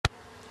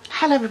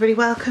Hello everybody,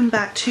 welcome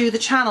back to the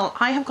channel.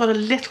 I have got a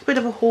little bit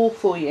of a haul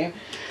for you.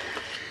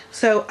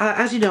 So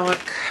as you know,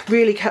 I've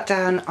really cut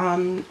down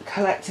on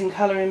collecting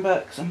colouring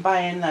books and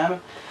buying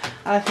them.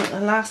 I think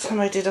the last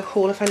time I did a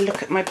haul, if I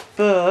look at my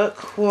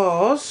book,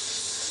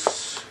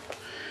 was,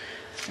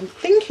 I'm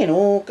thinking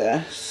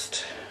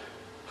August.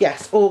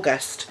 Yes,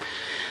 August.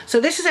 So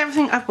this is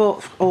everything I've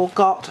bought or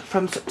got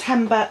from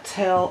September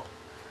till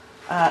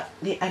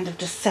the end of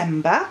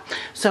December.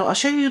 So I'll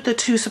show you the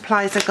two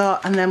supplies I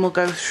got and then we'll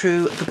go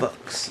through the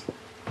books.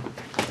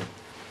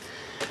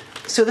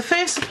 So the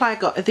first supply I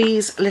got are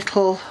these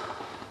little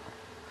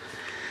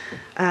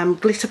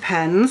glitter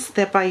pens.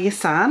 They're by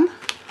Yasan.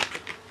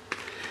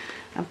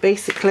 And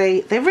basically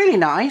they're really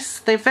nice.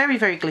 They're very,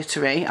 very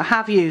glittery. I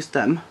have used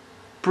them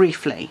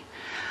briefly.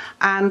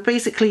 And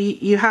basically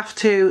you have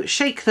to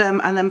shake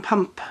them and then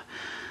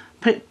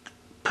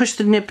push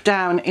the nib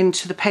down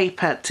into the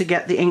paper to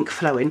get the ink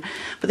flowing,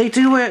 but they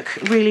do work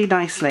really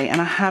nicely and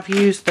I have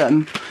used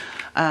them,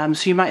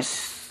 so you might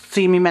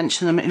see me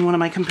mention them in one of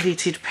my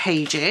completed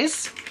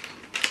pages.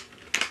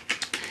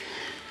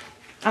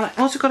 And I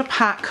also got a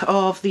pack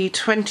of the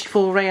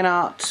 24 Rayon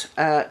Art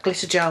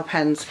glitter gel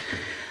pens.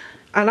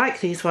 I like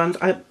these ones.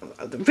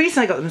 The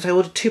reason I got them is I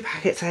ordered 2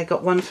 packets. I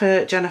got one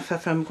for Jennifer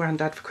from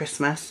Grandad for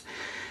Christmas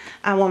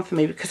and one for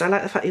me because I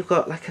like the fact you've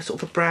got like a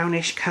sort of a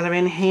brownish colour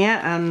in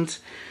here and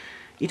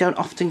you don't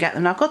often get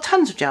them. Now, I've got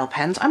tons of gel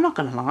pens, I'm not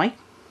going to lie.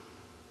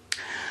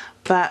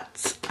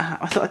 But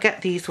I thought I'd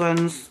get these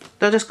ones.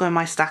 They'll just go in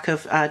my stack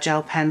of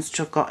gel pens which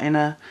I've got in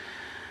a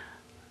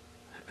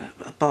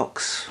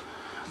box,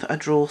 a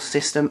drawer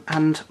system,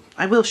 and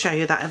I will show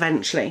you that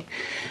eventually.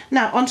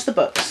 Now, onto the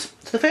books.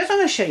 So the first one I'm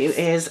going to show you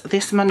is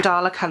this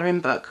mandala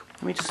colouring book.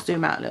 Let me just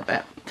zoom out a little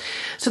bit.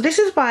 So this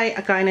is by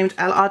a guy named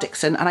L.R.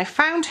 Dixon, and I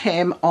found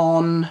him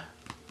on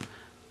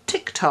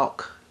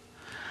TikTok.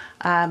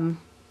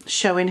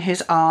 Showing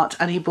his art,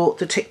 and he bought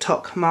the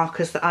TikTok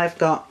markers that I've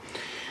got,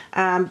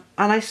 and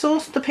I saw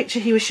the picture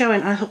he was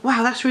showing and I thought,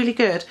 wow, that's really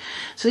good.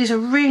 So these are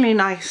really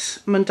nice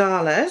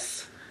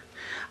mandalas.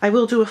 I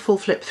will do a full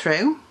flip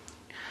through,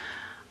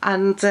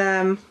 and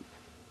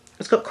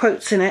it's got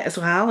quotes in it as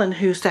well and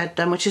who said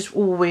them, which is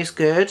always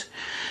good.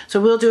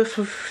 So we'll do a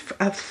full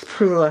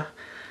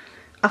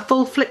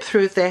flip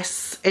through of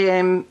this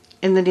in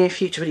the near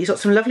future, but he's got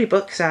some lovely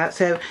books out.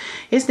 So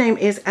his name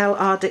is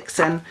L.R.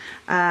 Dixon,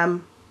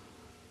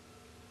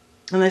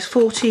 and there's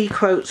 40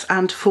 quotes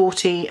and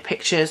 40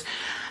 pictures.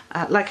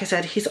 Like I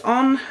said, he's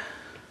on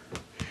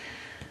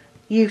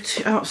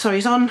YouTube. Oh, sorry,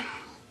 he's on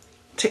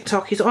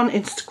TikTok. He's on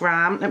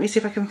Instagram. Let me see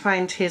if I can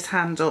find his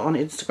handle on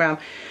Instagram.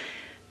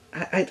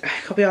 I'll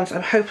be honest,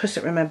 I'm hopeless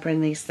at remembering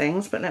these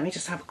things, but let me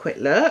just have a quick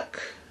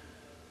look.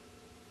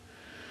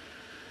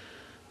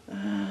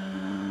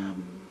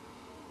 I'm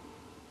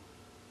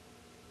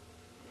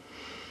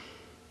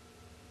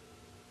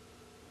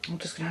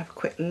just going to have a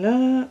quick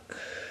look.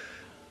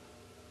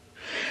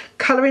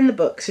 Colouring the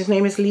books. His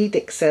name is Lee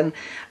Dixon.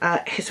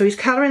 So he's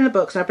colouring the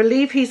books, and I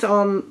believe he's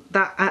on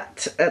that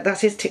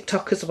that's his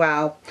TikTok as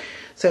well.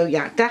 So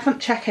yeah, definitely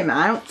check him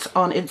out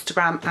on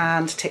Instagram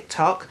and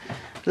TikTok.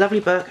 Lovely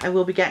book. I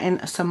will be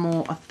getting some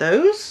more of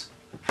those.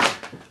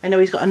 I know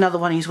he's got another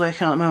one he's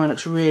working on at the moment. It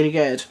looks really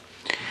good.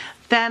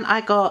 Then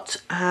I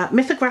got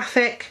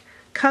Mythographic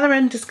Colour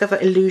and Discover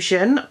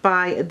Illusion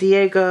by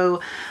Diego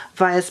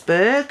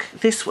Weisberg.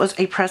 This was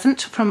a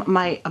present from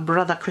my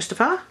brother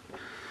Christopher.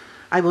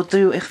 I will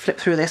do a flip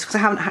through this because I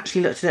haven't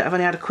actually looked at it. I've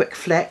only had a quick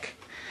flick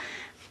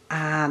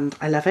and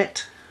I love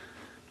it.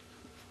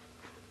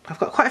 I've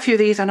got quite a few of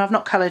these and I've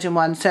not coloured in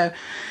one. So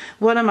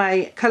one of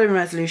my colouring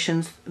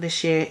resolutions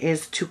this year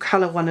is to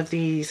colour one of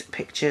these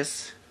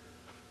pictures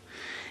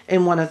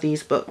in one of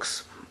these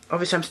books.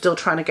 Obviously I'm still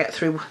trying to get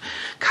through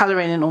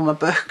colouring in all my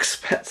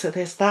books, but so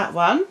there's that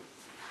one.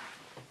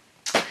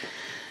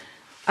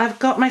 I've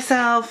got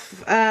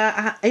myself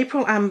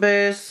April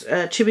Amber's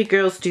Chibi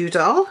Girls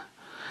Doodle.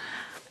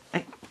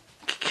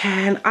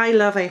 I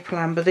love April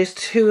Amber. There's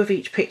 2 of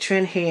each picture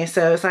in here,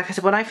 so it's like I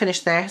said, when I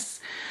finish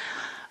this,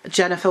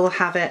 Jennifer will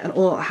have it, and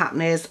all that'll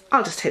happen is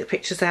I'll just take the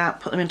pictures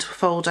out, put them into a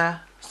folder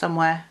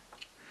somewhere,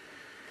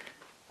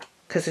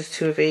 because there's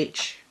 2 of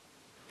each.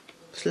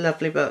 It's a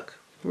lovely book,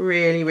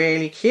 really,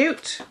 really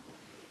cute.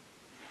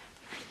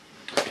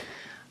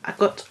 I've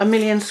got A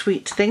Million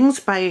Sweet Things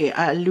by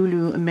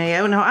Lulu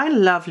Mayo. Now I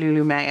love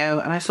Lulu Mayo,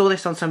 and I saw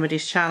this on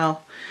somebody's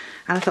channel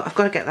and I thought I've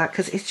got to get that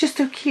because it's just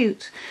so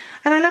cute.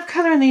 And I love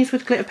colouring these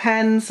with glitter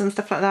pens and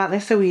stuff like that. They're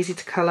so easy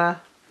to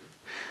colour.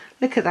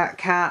 Look at that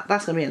cat.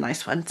 That's going to be a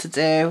nice one to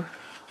do.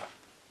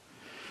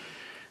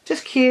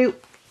 Just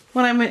cute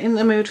when I'm in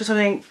the mood for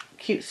something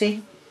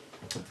cutesy.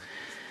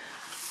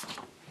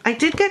 I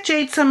did get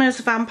Jade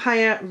Summers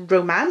Vampire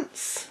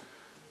Romance.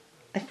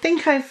 I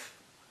think I've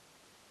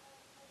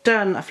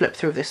done a flip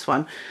through of this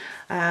one.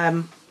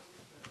 Yeah,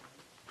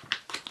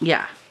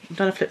 I've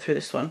done a flip through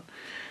this one,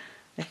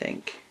 I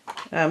think.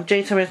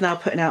 Jade Summer is now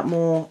putting out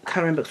more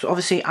colouring books, but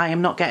obviously I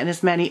am not getting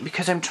as many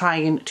because I'm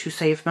trying to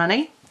save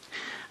money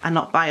and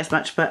not buy as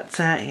much, but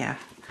yeah,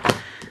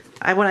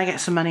 when I get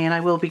some money, and I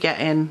will be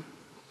getting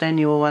their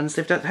newer ones.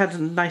 They've had a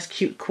nice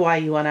cute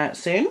kawaii one out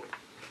soon.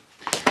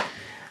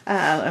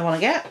 I want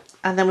to get.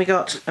 And then we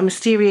got a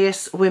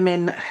Mysterious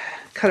Women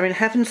Colour in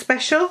Heaven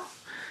special.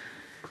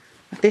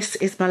 This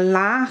is my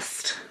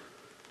last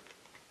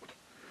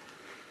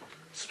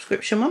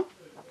subscription one.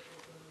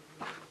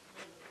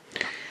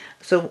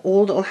 So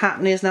all that will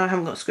happen is, now I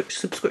haven't got a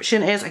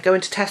subscription, is I go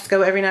into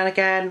Tesco every now and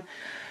again.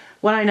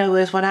 When I know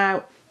there's one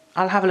out,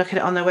 I'll have a look at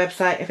it on their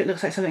website. If it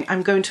looks like something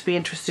I'm going to be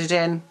interested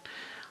in,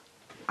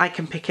 I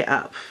can pick it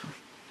up.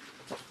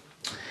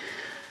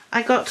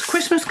 I got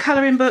Christmas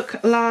colouring book,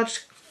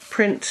 large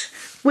print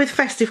with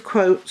festive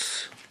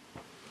quotes,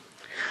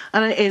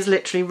 and it is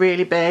literally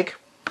really big.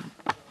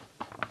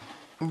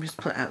 I'll just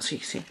put it out so you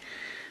can see.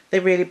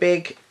 They're really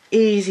big,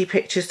 easy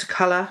pictures to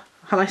colour,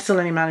 and I still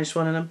only managed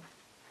one of them.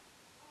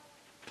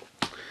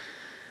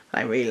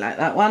 I really like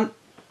that one.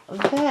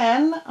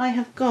 Then I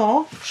have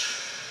got,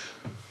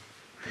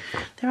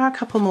 there are a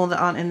couple more that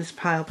aren't in this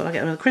pile, but I'll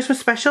get them. The Christmas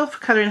special for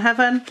Colour in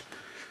Heaven.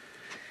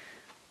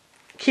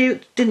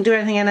 Cute, didn't do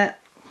anything in it.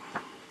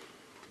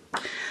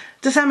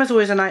 December's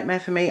always a nightmare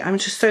for me. I'm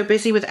just so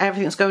busy with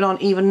everything that's going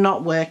on, even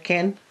not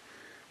working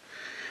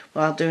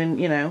while doing,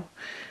 you know,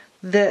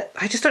 that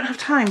I just don't have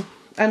time.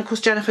 And of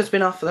course Jennifer's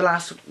been off for the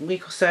last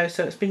week or so,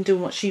 so it's been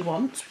doing what she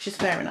wants, which is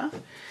fair enough.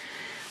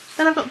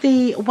 Then I've got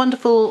the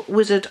Wonderful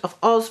Wizard of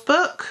Oz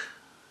book,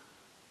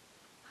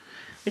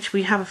 which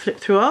we have a flip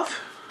through of.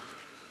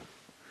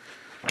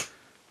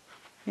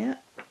 Yeah,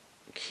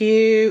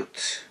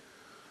 cute.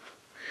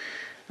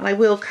 And I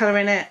will colour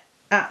in it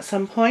at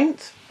some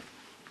point.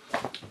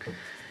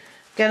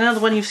 Again,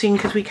 another one you've seen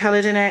because we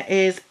coloured in it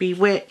is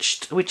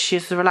Bewitched, which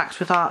is the Relax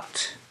with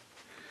Art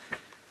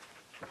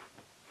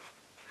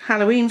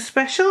Halloween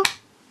special.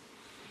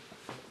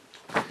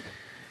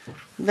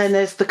 Then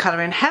there's the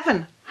Colour in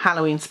Heaven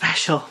Halloween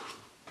special.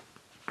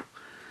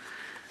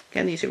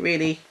 Again, these are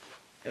really,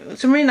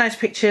 some really nice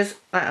pictures.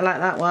 I like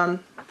that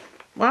one.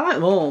 Well, I like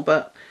them all,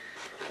 but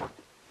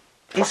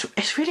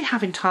it's really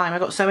having time.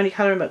 I've got so many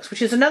colouring books,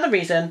 which is another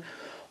reason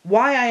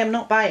why I am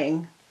not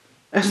buying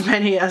as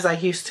many as I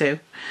used to.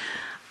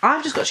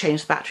 I've just got to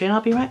change the battery and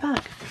I'll be right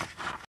back.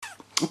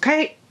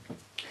 Okay,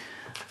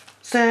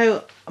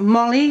 so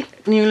Molly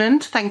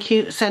Newland, thank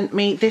you, sent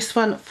me this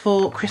one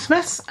for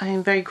Christmas. I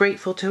am very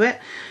grateful to it.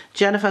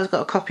 Jennifer's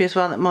got a copy as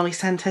well that Molly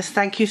sent us.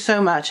 Thank you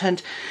so much.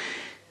 And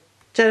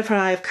Jennifer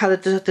and I have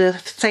coloured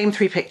the same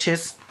 3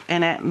 pictures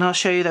in it, and I'll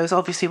show you those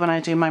obviously when I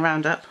do my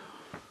roundup.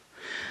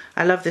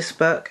 I love this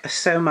book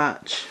so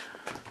much.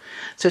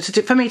 So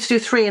for me to do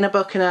 3 in a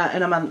book in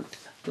a month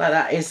like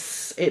that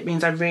it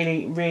means I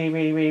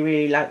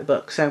really like the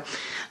book. So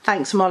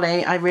thanks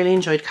Molly, I really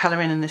enjoyed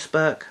colouring in this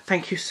book.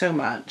 Thank you so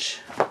much.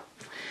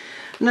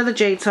 Another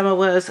Jade Summer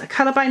was a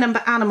Colour by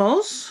Number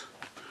Animals.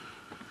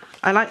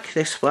 I like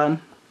this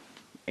one.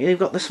 You've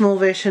got the small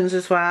versions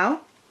as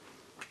well.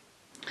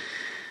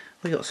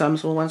 We got some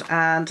small ones,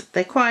 and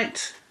they're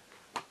quite,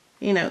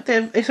 you know,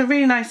 it's a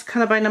really nice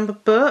colour by number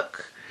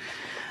book.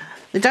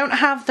 They don't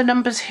have the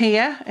numbers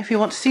here. If you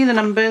want to see the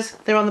numbers,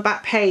 they're on the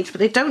back page, but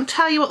they don't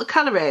tell you what the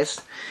colour is,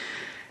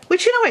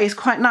 which in a way is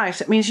quite nice.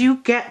 It means you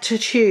get to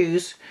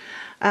choose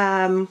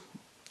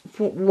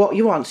what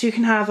you want. So you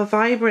can have a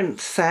vibrant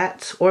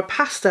set or a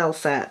pastel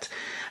set,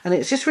 and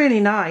it's just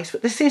really nice.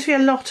 But there seems to be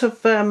a lot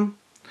of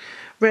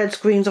reds,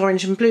 greens,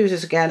 orange and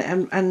blues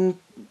again, and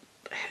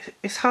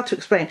it's hard to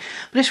explain,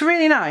 but it's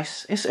really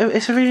nice. It's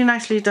a really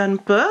nicely done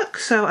book,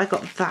 so I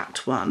got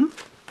that one.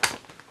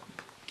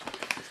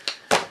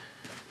 A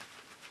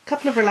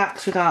couple of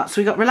Relax with Art.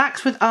 So we got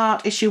Relax with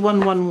Art issue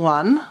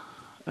 111. I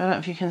don't know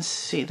if you can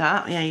see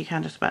that. Yeah, you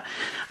can just about.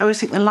 I always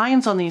think the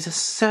lines on these are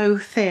so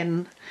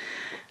thin.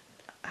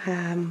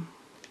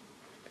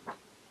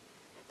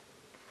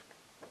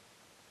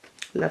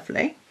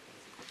 Lovely.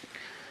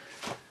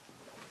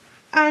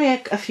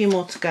 Only a few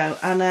more to go,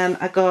 and then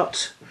I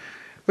got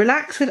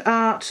Relax with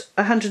Art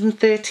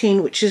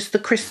 113, which is the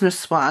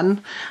Christmas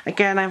one.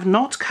 Again, I've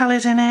not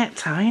coloured in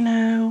it, I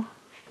know.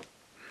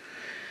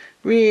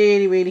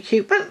 Really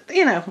cute, but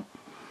you know,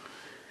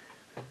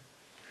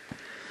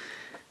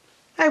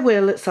 I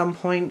will at some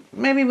point.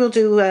 Maybe we'll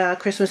do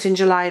Christmas in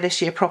July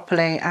this year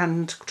properly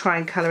and try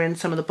and colour in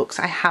some of the books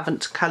I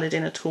haven't coloured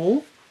in at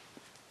all.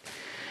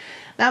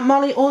 Now,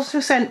 Molly also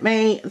sent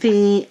me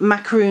the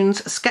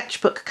Macaroons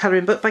Sketchbook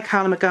Colouring Book by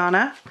Carla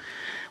Magana,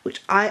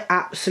 which I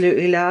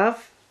absolutely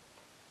love.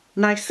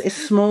 Nice, it's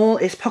small,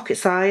 it's pocket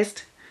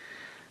sized.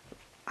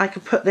 I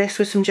could put this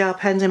with some gel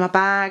pens in my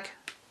bag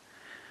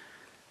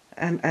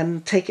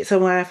and take it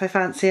somewhere if I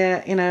fancy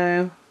it, you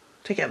know,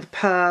 take it at the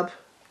pub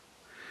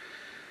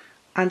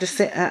and just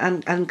sit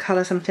and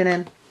colour something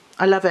in.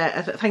 I love it.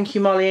 Thank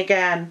you, Molly,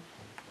 again.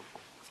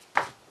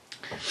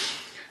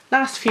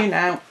 Last few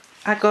now.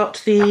 I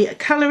got the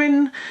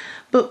colouring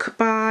book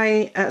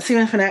by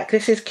Simon Finette.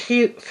 This is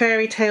Cute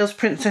Fairy Tales,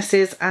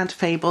 Princesses and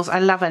Fables. I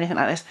love anything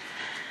like this.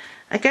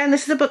 Again,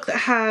 this is a book that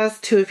has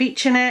 2 of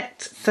each in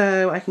it,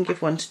 so I can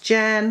give one to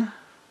Jen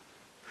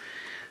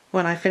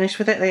when I finish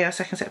with it. There, our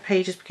second set of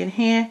pages begin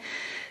here.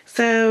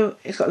 So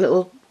it's got a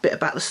little bit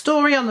about the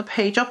story on the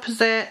page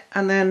opposite,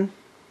 and then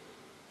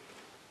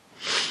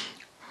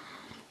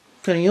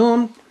going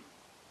on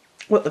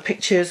what the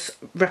pictures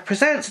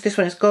represent. So this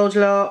one is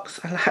Goldilocks.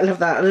 I love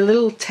that. The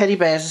little teddy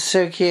bears are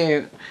so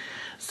cute.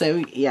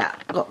 So yeah,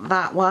 got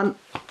that one.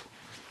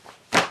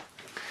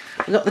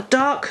 We got the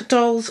Dark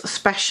Dolls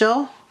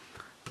special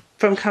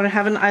from Colouring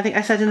Heaven. I think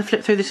I said in the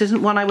flip through this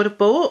isn't one I would have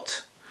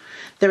bought.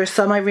 There are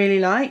some I really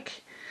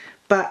like,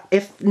 but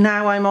if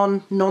now I'm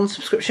on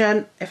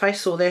non-subscription, if I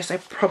saw this I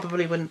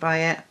probably wouldn't buy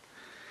it.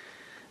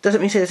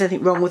 Doesn't mean to say there's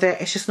anything wrong with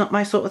it, it's just not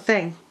my sort of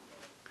thing.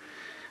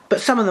 But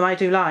some of them I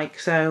do like,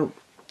 so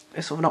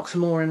it's sort of an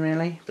oxymoron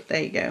really, but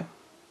there you go.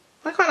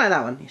 I quite like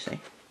that one, you see.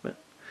 But.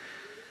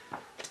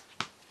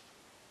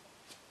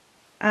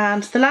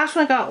 And the last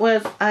one I got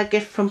was a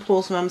gift from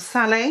Paul's mum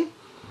Sally,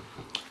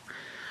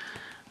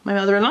 my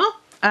mother-in-law,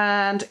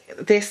 and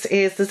this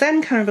is the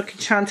Zen Colouring Book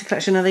Enchanted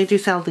Collection, and they do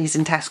sell these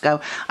in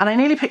Tesco, and I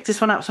nearly picked this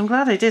one up, so I'm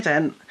glad I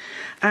didn't.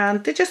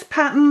 And they're just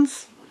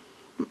patterns.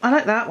 I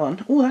like that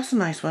one. Oh, that's a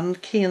nice one, the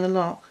key and the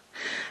lock.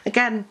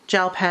 Again,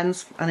 gel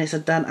pens, and it's a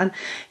done. And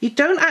you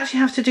don't actually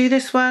have to do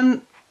this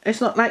one.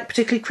 It's not like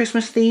particularly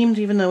Christmas themed,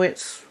 even though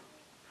it's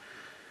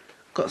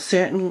got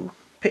certain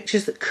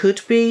pictures that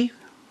could be,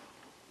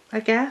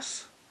 I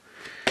guess.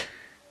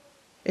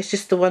 It's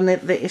just the one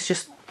that it's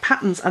just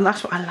patterns, and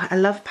that's what I like. I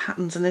love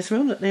patterns in this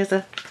room. Look, there's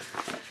a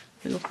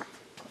little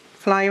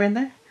flyer in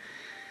there,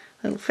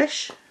 a little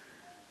fish.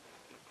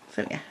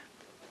 So yeah,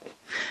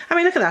 I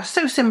mean, look at that,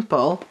 so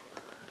simple.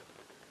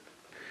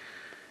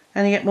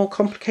 And you get more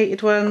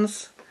complicated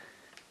ones.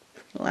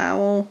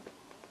 Wow,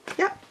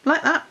 yeah,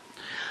 like that.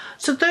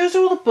 So those are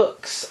all the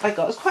books I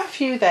got. There's quite a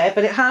few there,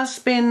 but it has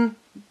been,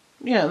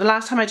 you know, the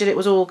last time I did it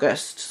was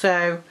August,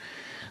 so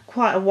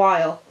quite a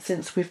while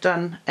since we've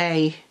done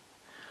a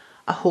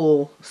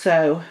haul.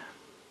 So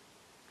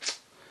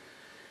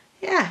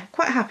yeah,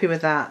 quite happy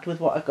with that, with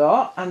what I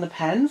got and the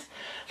pens.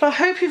 So I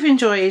hope you've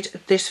enjoyed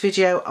this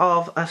video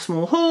of a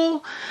small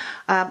haul.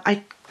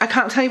 I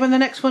can't tell you when the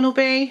next one will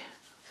be.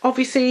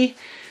 Obviously,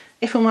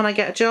 if and when I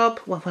get a job,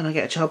 well, when I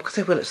get a job, because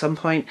I will at some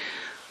point,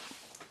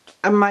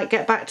 I might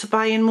get back to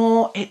buying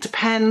more. It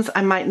depends.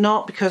 I might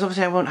not, because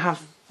obviously I won't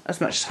have as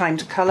much time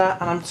to colour,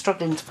 and I'm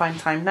struggling to find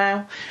time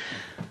now.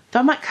 Though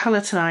I might colour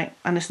tonight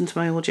and listen to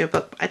my audio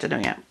book, I don't know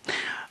yet.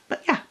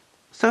 But yeah,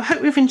 so I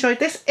hope you've enjoyed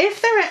this.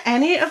 If there are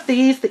any of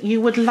these that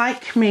you would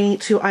like me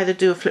to either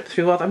do a flip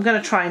through of, I'm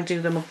going to try and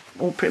do them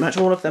all, pretty much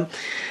all of them,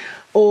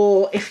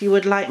 or if you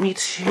would like me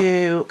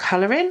to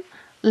colour in,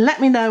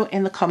 let me know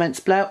in the comments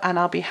below, and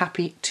I'll be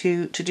happy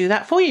to do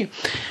that for you.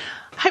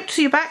 Hope to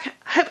see you back.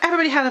 Hope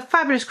everybody had a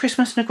fabulous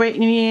Christmas and a great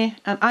New Year,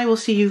 and I will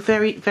see you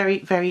very, very,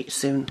 very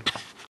soon.